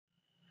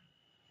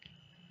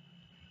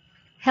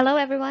Hello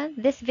everyone,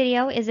 this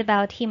video is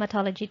about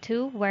hematology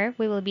 2 where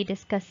we will be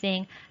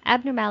discussing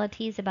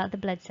abnormalities about the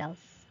blood cells.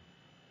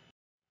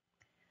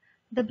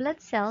 The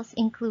blood cells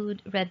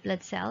include red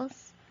blood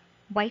cells,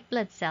 white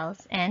blood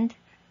cells, and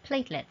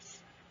platelets.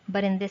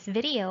 But in this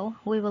video,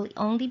 we will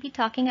only be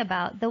talking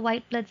about the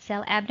white blood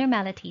cell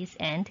abnormalities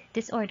and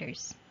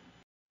disorders.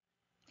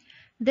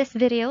 This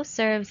video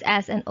serves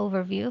as an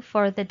overview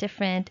for the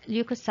different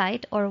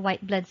leukocyte or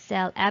white blood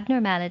cell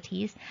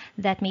abnormalities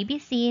that may be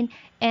seen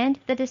and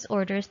the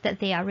disorders that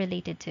they are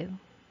related to.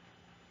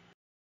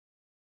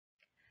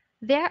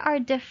 There are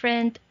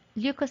different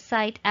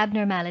leukocyte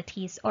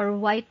abnormalities or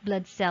white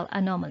blood cell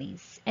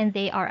anomalies, and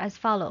they are as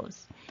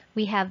follows.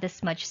 We have the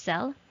Smudge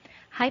cell,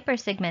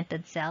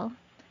 Hypersegmented cell,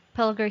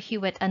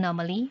 Pelger-Huet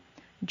anomaly,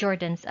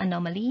 Jordan's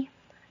anomaly,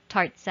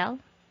 Tart cell,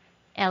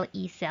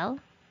 LE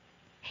cell,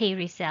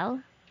 Reider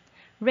cell,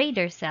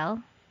 Reider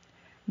cell,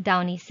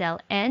 Downey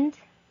cell, and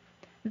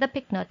the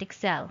pycnotic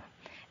cell.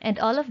 And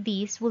all of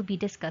these will be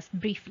discussed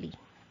briefly.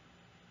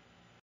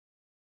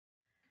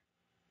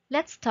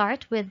 Let's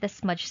start with the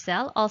Smudge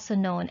cell, also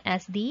known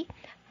as the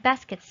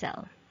basket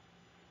cell.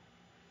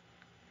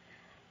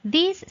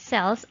 These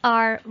cells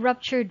are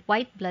ruptured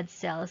white blood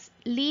cells,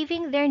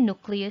 leaving their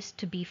nucleus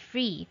to be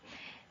free.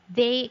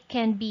 They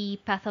can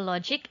be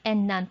pathologic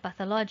and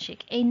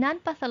non-pathologic. A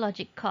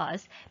non-pathologic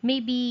cause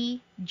may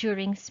be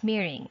during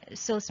smearing.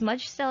 So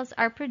smudge cells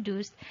are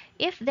produced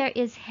if there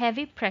is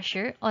heavy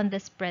pressure on the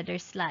spreader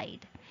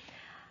slide.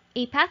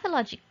 A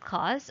pathologic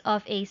cause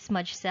of a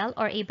smudge cell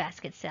or a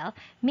basket cell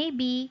may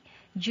be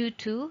due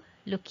to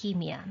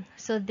leukemia.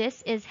 So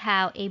this is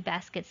how a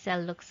basket cell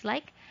looks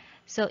like.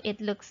 So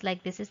it looks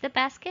like this is the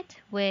basket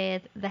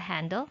with the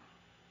handle.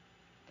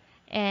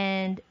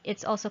 And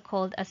it's also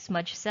called a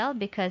smudge cell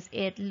because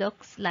it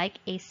looks like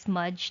a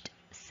smudged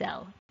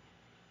cell.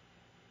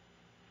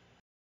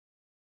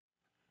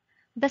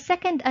 The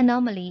second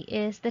anomaly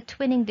is the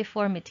twinning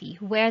deformity,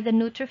 where the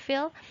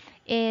neutrophil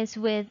is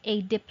with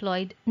a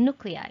diploid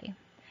nuclei.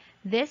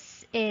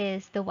 This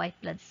is the white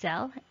blood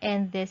cell,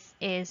 and this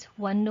is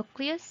one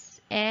nucleus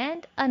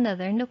and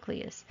another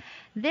nucleus.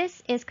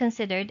 This is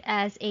considered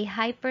as a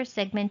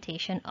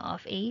hypersegmentation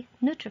of a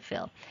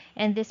neutrophil,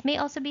 and this may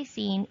also be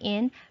seen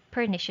in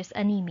pernicious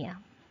anemia.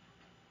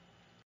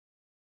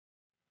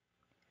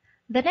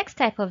 The next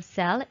type of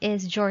cell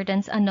is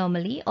Jordan's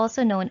anomaly,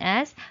 also known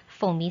as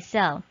Foamy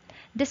cell.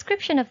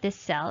 Description of this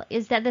cell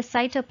is that the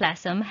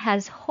cytoplasm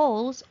has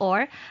holes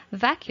or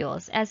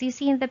vacuoles. As you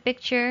see in the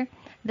picture,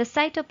 the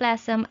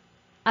cytoplasm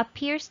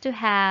appears to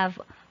have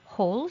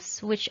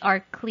holes, which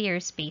are clear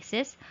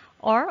spaces,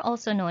 or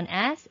also known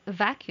as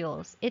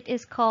vacuoles. It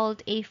is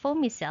called a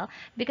foamy cell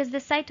because the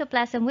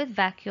cytoplasm with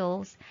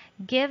vacuoles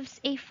gives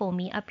a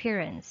foamy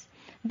appearance.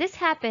 This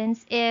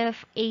happens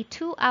if a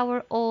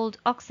 2-hour-old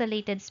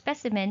oxalated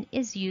specimen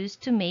is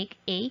used to make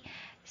a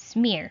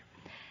smear.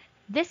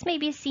 This may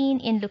be seen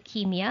in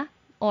leukemia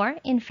or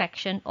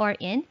infection or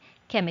in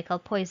chemical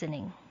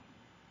poisoning.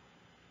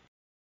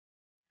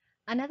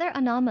 Another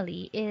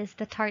anomaly is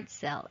the Tart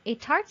cell. A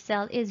Tart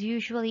cell is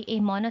usually a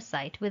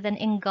monocyte with an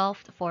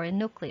engulfed foreign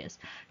nucleus.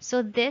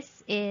 So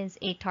this is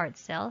a Tart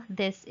cell,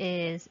 this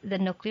is the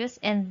nucleus,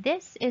 and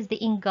this is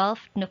the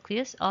engulfed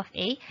nucleus of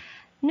a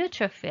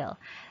neutrophil.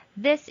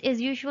 This is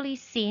usually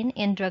seen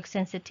in drug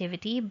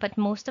sensitivity, but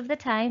most of the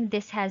time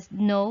this has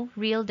no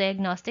real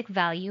diagnostic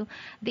value.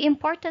 The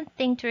important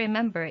thing to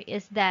remember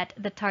is that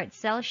the Tart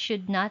cell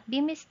should not be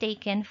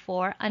mistaken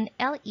for an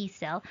LE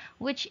cell,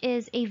 which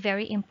is a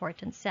very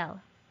important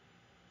cell.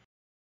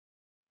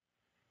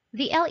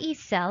 The LE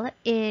cell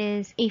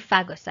is a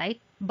phagocyte,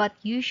 but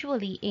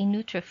usually a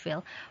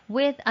neutrophil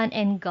with an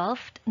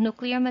engulfed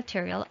nuclear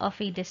material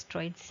of a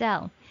destroyed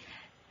cell.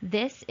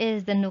 This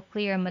is the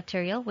nuclear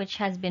material which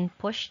has been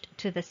pushed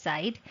to the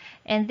side,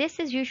 and this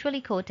is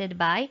usually coated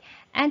by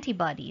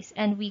antibodies,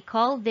 and we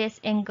call this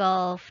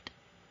engulfed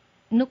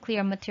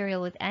nuclear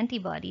material with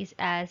antibodies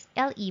as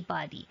LE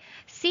body.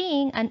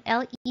 Seeing an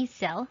LE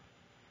cell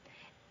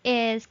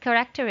is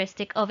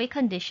characteristic of a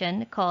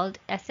condition called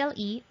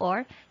SLE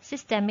or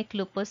systemic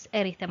lupus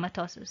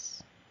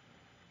erythematosus.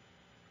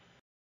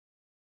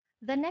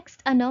 The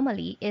next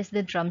anomaly is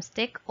the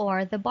drumstick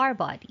or the Barr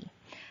body.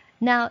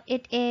 Now,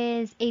 it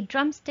is a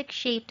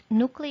drumstick-shaped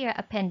nuclear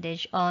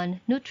appendage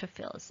on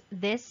neutrophils.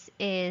 This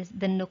is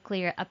the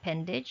nuclear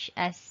appendage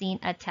as seen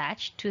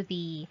attached to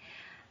the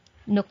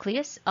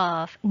nucleus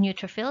of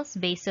neutrophils,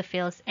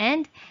 basophils,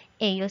 and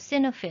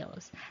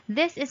eosinophils.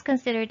 This is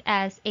considered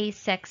as a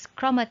sex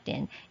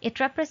chromatin. It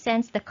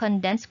represents the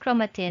condensed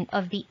chromatin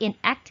of the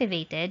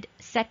inactivated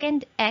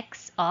second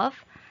X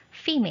of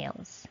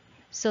females.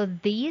 So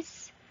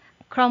these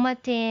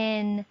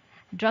chromatin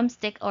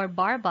drumstick or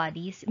Barr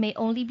bodies may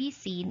only be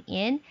seen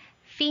in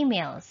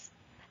females.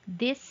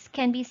 This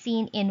can be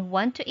seen in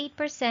 1 to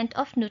 8%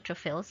 of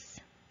neutrophils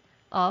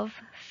of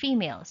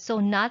females. So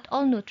not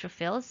all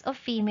neutrophils of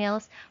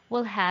females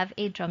will have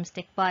a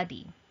drumstick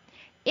body.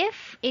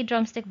 If a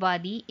drumstick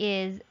body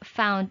is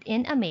found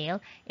in a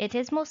male, it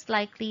is most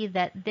likely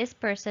that this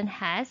person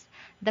has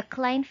the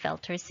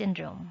Klinefelter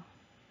syndrome.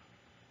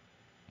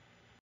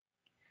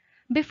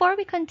 Before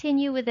we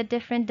continue with the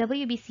different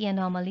WBC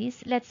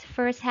anomalies, let's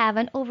first have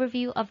an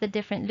overview of the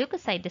different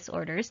leukocyte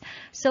disorders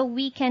so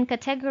we can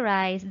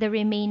categorize the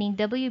remaining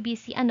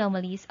WBC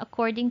anomalies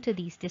according to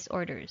these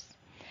disorders.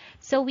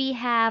 So we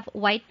have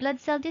white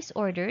blood cell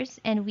disorders,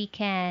 and we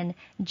can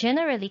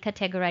generally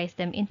categorize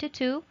them into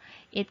two.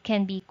 It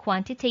can be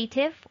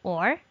quantitative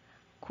or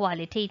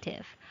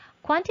qualitative.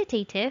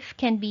 Quantitative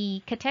can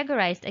be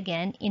categorized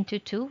again into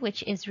two,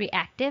 which is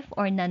reactive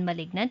or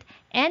non-malignant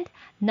and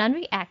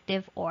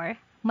non-reactive or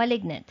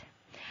malignant.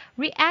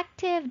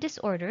 Reactive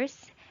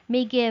disorders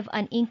may give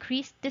an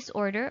increased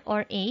disorder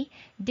or a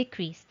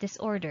decreased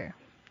disorder.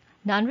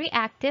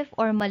 Non-reactive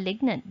or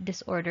malignant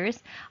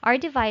disorders are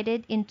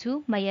divided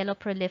into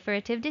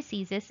myeloproliferative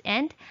diseases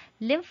and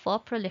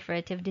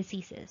lymphoproliferative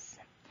diseases.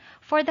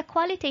 For the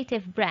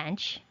qualitative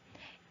branch,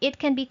 it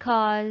can be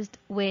caused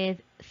with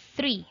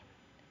three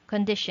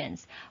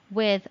conditions: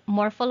 with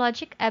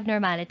morphologic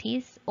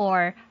abnormalities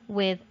or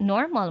with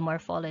normal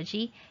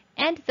morphology,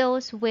 and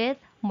those with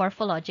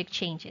morphologic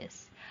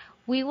changes.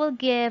 We will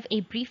give a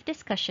brief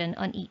discussion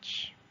on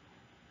each.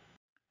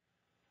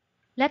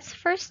 Let's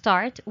first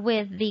start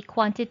with the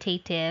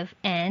quantitative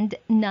and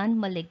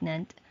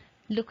non-malignant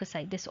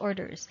leukocyte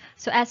disorders.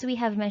 So as we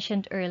have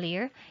mentioned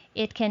earlier,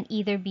 it can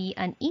either be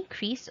an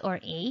increase or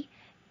a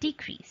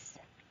decrease.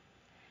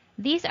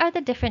 These are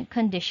the different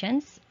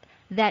conditions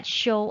that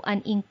show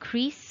an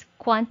increased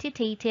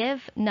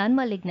quantitative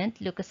non-malignant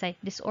leukocyte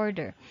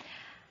disorder.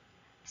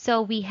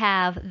 So we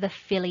have the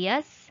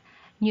philias,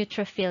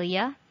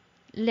 neutrophilia,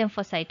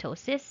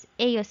 lymphocytosis,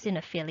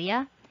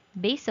 eosinophilia,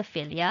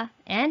 basophilia,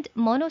 and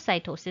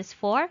monocytosis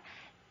for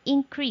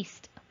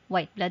increased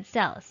white blood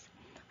cells.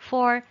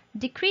 For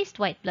decreased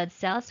white blood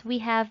cells, we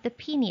have the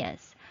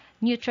penias,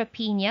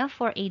 neutropenia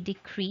for a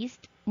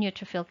decreased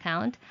neutrophil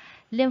count,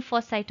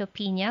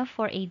 lymphocytopenia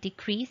for a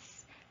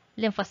decreased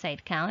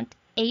lymphocyte count,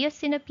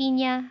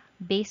 eosinopenia,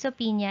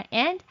 basopenia,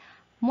 and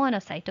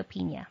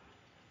monocytopenia.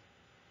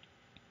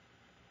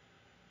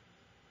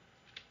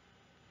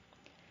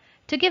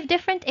 To give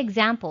different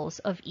examples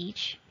of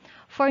each,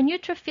 for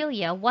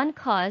neutrophilia, one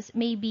cause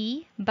may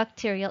be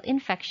bacterial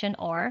infection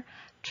or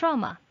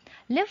trauma.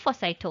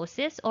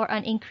 Lymphocytosis or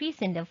an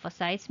increase in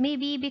lymphocytes may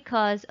be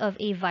because of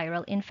a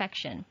viral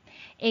infection.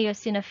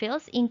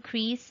 Eosinophils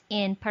increase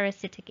in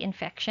parasitic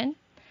infection.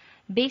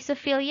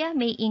 Basophilia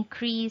may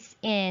increase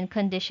in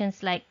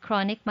conditions like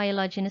chronic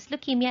myelogenous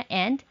leukemia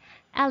and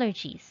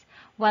allergies,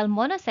 while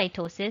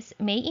monocytosis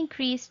may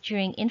increase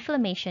during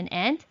inflammation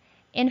and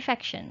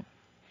infection.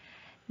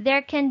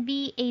 There can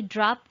be a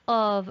drop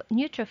of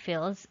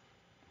neutrophils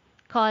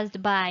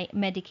caused by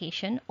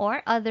medication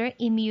or other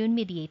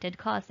immune-mediated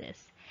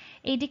causes.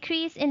 A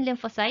decrease in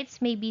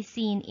lymphocytes may be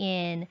seen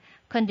in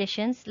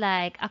conditions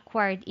like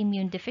acquired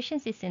immune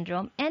deficiency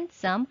syndrome and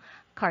some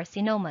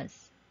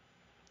carcinomas.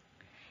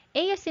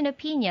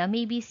 Eosinopenia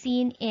may be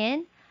seen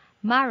in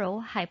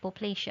marrow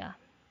hypoplasia.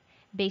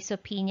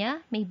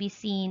 Basopenia may be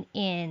seen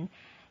in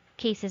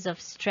cases of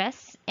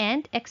stress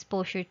and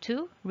exposure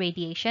to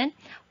radiation,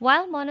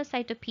 while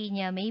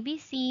monocytopenia may be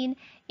seen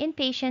in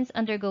patients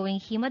undergoing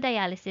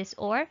hemodialysis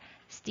or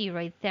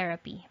steroid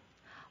therapy.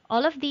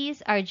 All of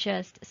these are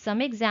just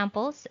some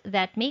examples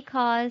that may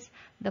cause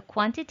the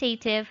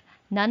quantitative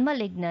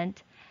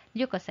non-malignant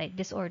leukocyte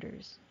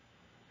disorders.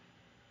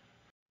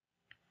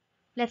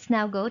 Let's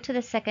now go to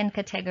the second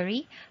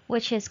category,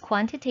 which is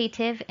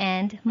quantitative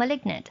and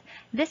malignant.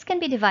 This can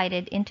be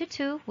divided into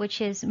two, which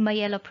is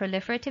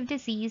myeloproliferative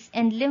disease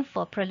and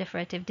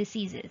lymphoproliferative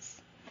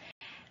diseases.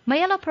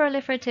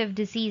 Myeloproliferative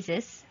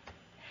diseases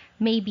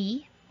may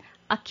be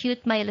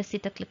acute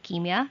myelocytic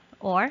leukemia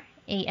or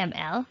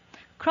AML,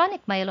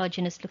 chronic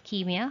myelogenous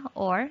leukemia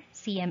or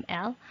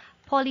CML,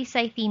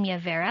 polycythemia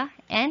vera,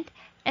 and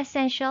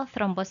essential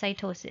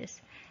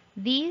thrombocytosis.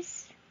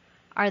 These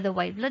are the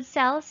white blood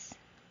cells,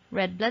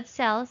 red blood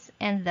cells,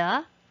 and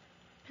the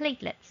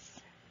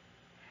platelets.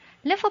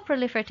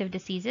 Lymphoproliferative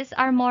diseases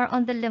are more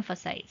on the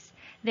lymphocytes.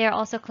 They are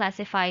also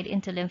classified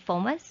into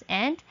lymphomas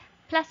and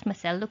plasma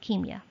cell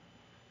leukemia.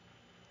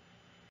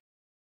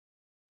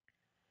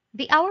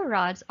 The hour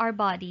rods are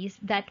bodies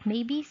that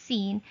may be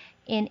seen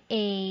in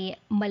a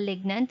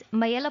malignant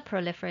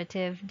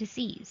myeloproliferative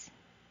disease.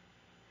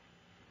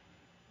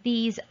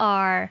 These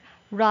are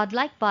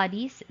rod-like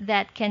bodies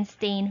that can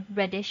stain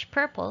reddish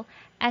purple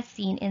as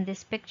seen in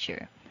this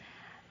picture.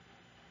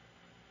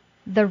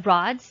 The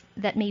rods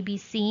that may be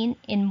seen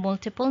in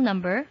multiple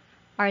number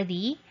are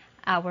the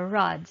hour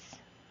rods.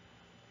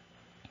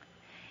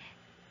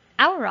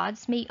 Hour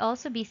rods may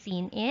also be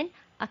seen in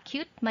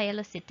acute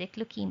myelocytic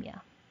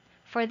leukemia.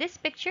 For this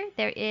picture,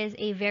 there is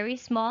a very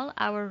small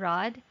hour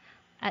rod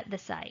at the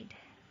side.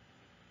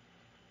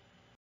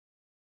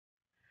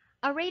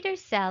 A Reider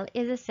cell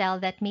is a cell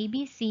that may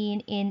be seen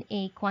in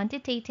a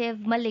quantitative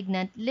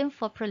malignant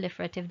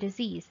lymphoproliferative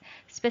disease,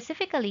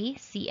 specifically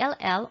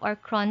CLL or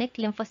chronic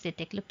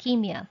lymphocytic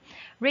leukemia.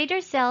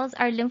 Reider cells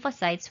are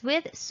lymphocytes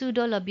with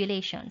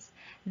pseudolobulations.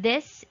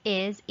 This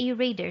is a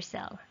Reider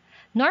cell.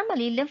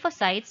 Normally,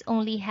 lymphocytes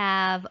only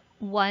have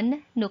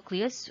one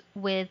nucleus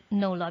with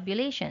no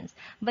lobulations.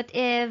 But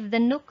if the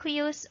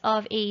nucleus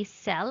of a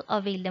cell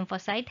of a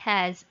lymphocyte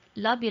has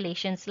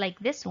lobulations like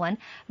this one,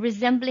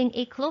 resembling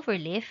a clover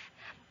leaf,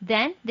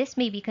 then this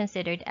may be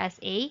considered as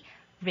a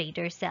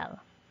Reider cell.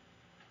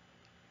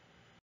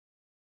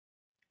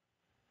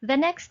 The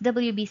next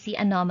WBC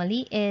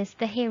anomaly is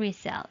the hairy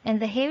cell, and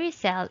the hairy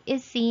cell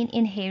is seen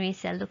in hairy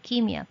cell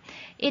leukemia.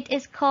 It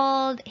is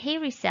called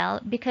hairy cell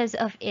because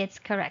of its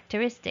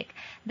characteristic.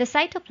 The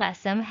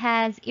cytoplasm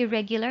has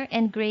irregular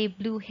and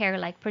gray-blue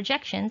hair-like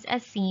projections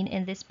as seen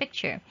in this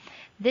picture.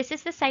 This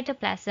is the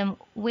cytoplasm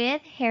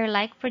with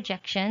hair-like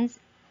projections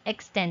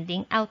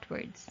extending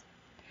outwards.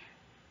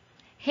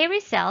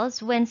 Hairy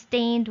cells, when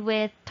stained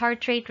with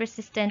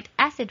tartrate-resistant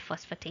acid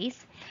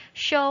phosphatase,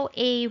 show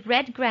a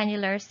red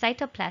granular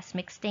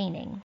cytoplasmic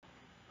staining.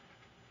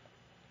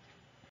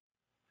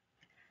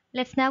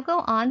 Let's now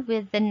go on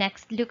with the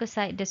next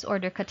leukocyte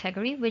disorder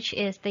category, which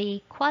is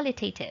the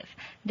qualitative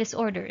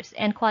disorders.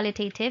 And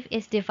qualitative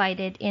is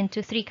divided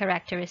into three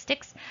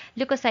characteristics: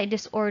 leukocyte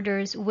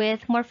disorders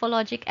with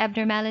morphologic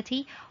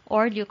abnormality,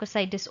 or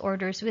leukocyte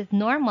disorders with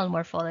normal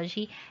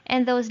morphology,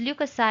 and those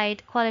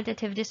leukocyte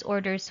qualitative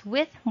disorders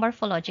with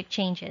morphologic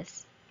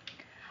changes.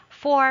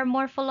 For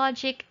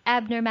morphologic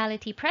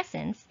abnormality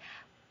presence,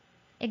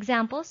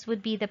 examples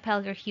would be the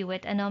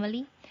Pelger-Huet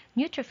anomaly,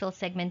 neutrophil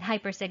segment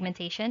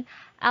hypersegmentation,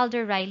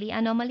 Alder Reilly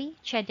anomaly,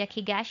 Chediak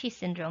Higashi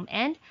syndrome,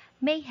 and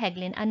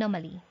May-Hegglin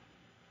anomaly.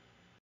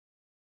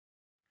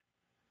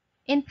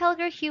 In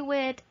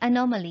Pelger-Huet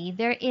anomaly,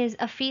 there is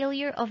a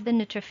failure of the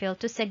neutrophil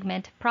to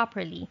segment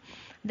properly.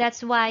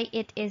 That's why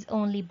it is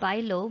only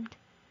bilobed,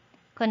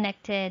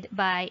 connected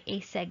by a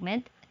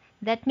segment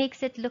that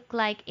makes it look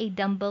like a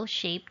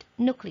dumbbell-shaped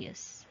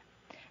nucleus.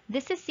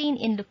 This is seen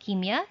in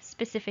leukemia.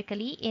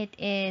 Specifically, it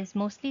is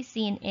mostly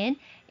seen in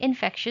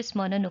infectious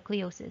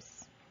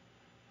mononucleosis.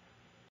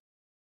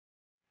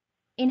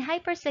 In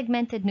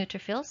hypersegmented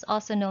neutrophils,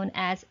 also known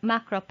as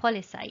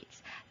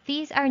macropolycytes,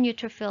 these are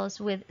neutrophils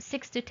with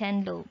 6 to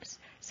 10 lobes.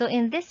 So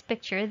in this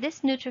picture,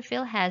 this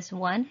neutrophil has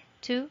 1,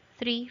 2,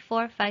 3,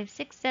 4, 5,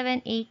 6,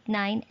 7, 8,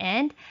 9,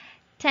 and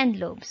 10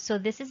 lobes. So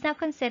this is now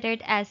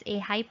considered as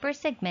a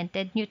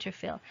hypersegmented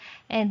neutrophil.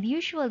 And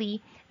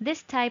usually,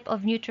 this type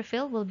of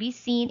neutrophil will be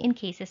seen in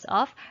cases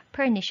of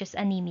pernicious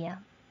anemia.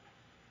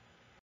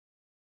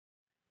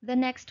 The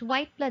next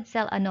white blood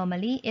cell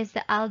anomaly is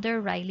the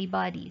Alder Reilly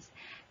bodies.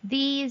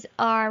 These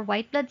are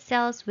white blood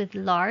cells with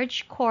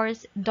large,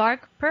 coarse,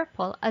 dark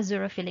purple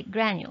azurophilic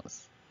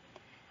granules.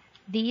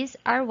 These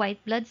are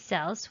white blood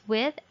cells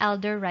with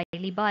Alder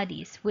Reilly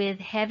bodies, with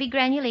heavy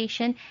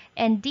granulation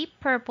and deep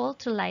purple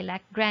to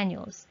lilac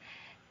granules.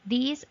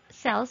 These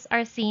cells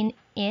are seen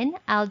in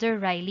Alder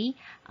Reilly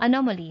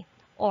anomaly,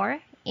 or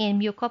in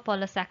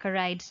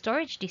mucopolysaccharide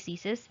storage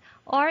diseases,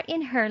 or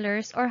in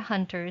Hurler's or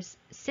Hunter's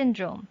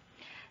syndrome.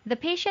 The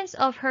patients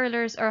of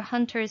Hurler's or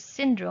Hunter's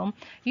syndrome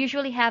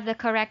usually have the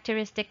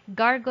characteristic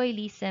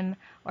gargoylism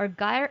or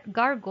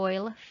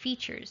gargoyle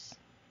features.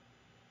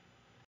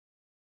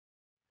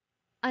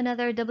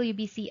 Another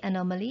WBC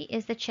anomaly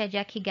is the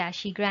Chediak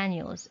Higashi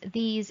granules.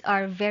 These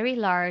are very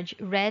large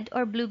red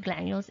or blue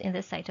granules in the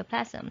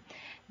cytoplasm.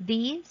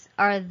 These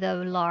are the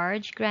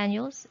large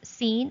granules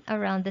seen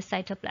around the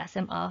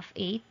cytoplasm of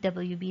a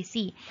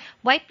WBC.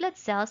 White blood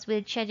cells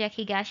with Chediak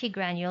Higashi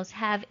granules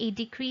have a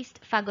decreased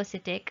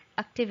phagocytic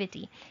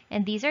activity,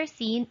 and these are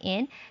seen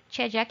in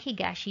Chediak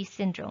Higashi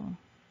syndrome.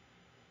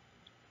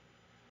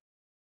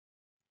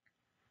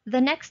 The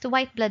next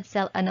white blood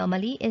cell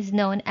anomaly is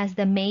known as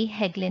the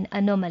May-Hegglin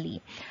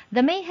Anomaly.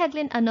 The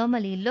May-Hegglin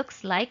Anomaly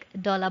looks like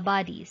Döhle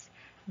bodies.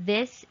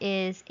 This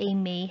is a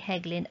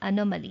May-Hegglin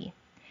Anomaly.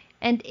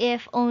 And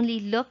if only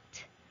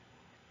looked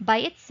by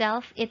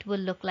itself, it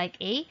will look like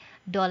a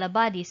Döhle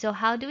body. So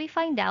how do we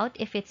find out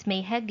if it's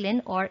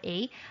May-Hegglin or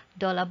a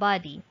Döhle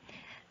body?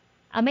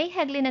 A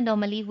May-Hegglin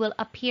anomaly will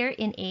appear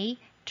in a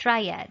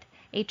triad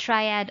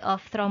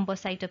of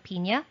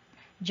thrombocytopenia,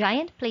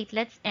 giant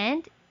platelets,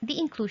 and the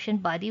inclusion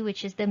body,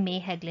 which is the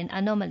May-Hegglin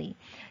anomaly.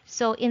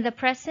 So in the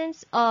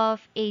presence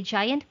of a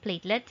giant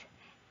platelet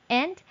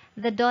and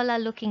the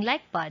Döhle looking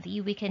like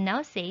body, we can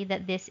now say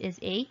that this is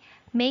a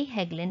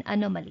May-Hegglin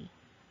anomaly.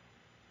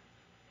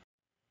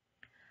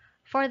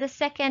 For the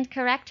second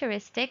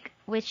characteristic,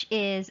 which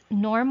is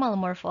normal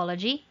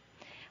morphology,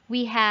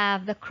 we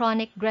have the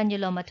chronic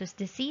granulomatous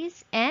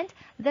disease and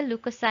the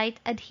leukocyte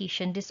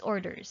adhesion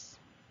disorders.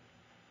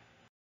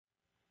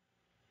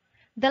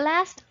 The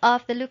last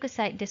of the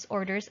leukocyte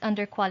disorders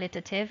under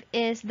qualitative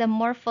is the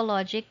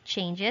morphologic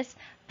changes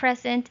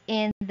present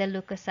in the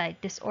leukocyte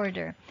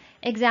disorder.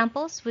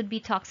 Examples would be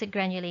toxic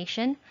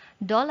granulation,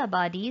 Döhle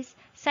bodies,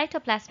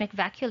 cytoplasmic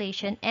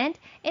vacuolation, and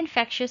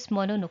infectious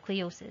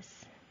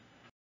mononucleosis.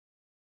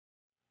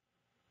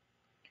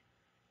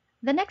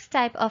 The next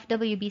type of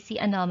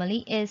WBC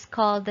anomaly is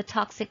called the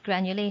toxic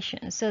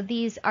granulation. So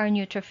these are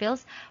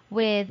neutrophils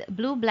with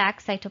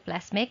blue-black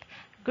cytoplasmic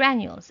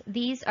granules.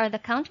 These are the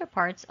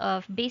counterparts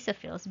of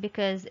basophils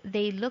because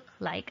they look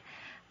like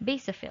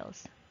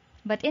basophils.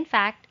 But in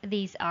fact,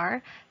 these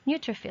are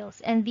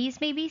neutrophils, and these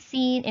may be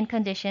seen in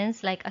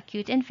conditions like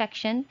acute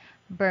infection,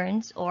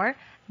 burns, or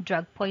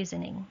drug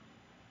poisoning.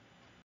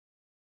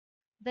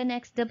 The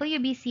next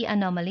WBC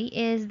anomaly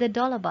is the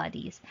Döhle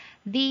bodies.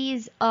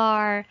 These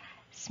are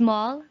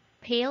small,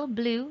 pale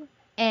blue,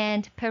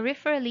 and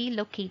peripherally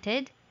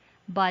located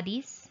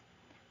bodies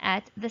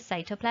at the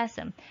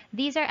cytoplasm.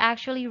 These are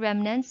actually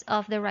remnants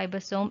of the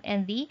ribosome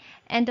and the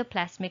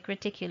endoplasmic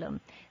reticulum.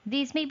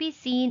 These may be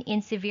seen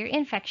in severe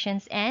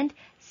infections and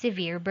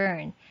severe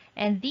burn,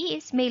 and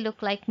these may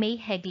look like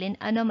May-Hegglin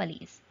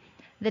anomalies.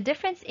 The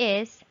difference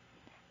is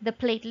the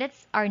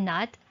platelets are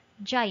not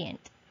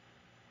giant.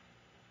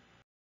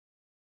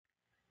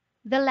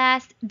 The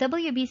last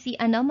WBC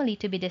anomaly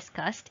to be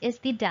discussed is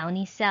the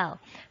Downey cell.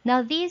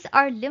 Now, these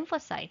are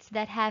lymphocytes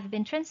that have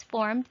been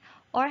transformed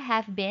or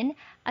have been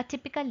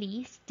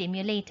atypically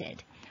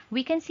stimulated.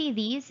 We can see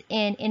these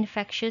in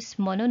infectious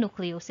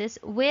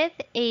mononucleosis with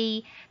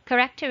a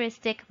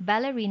characteristic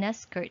ballerina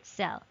skirt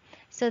cell.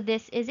 So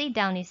this is a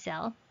Downey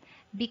cell.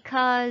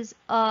 Because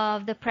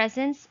of the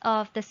presence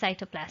of the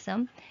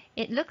cytoplasm,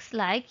 it looks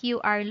like you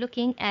are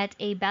looking at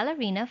a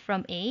ballerina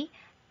from a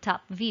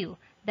top view.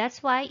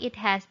 That's why it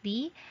has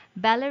the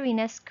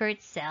ballerina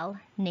skirt cell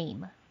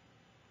name.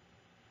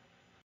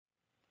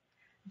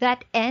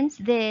 That ends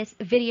this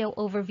video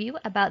overview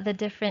about the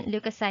different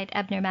leukocyte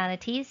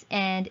abnormalities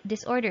and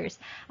disorders.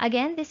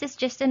 Again, this is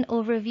just an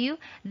overview.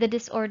 The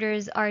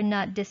disorders are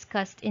not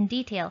discussed in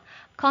detail.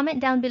 Comment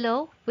down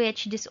below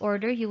which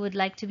disorder you would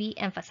like to be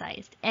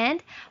emphasized.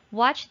 And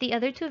watch the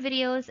other two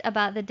videos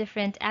about the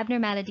different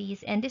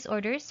abnormalities and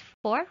disorders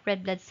for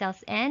red blood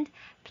cells and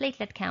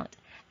platelet count.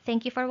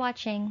 Thank you for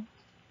watching.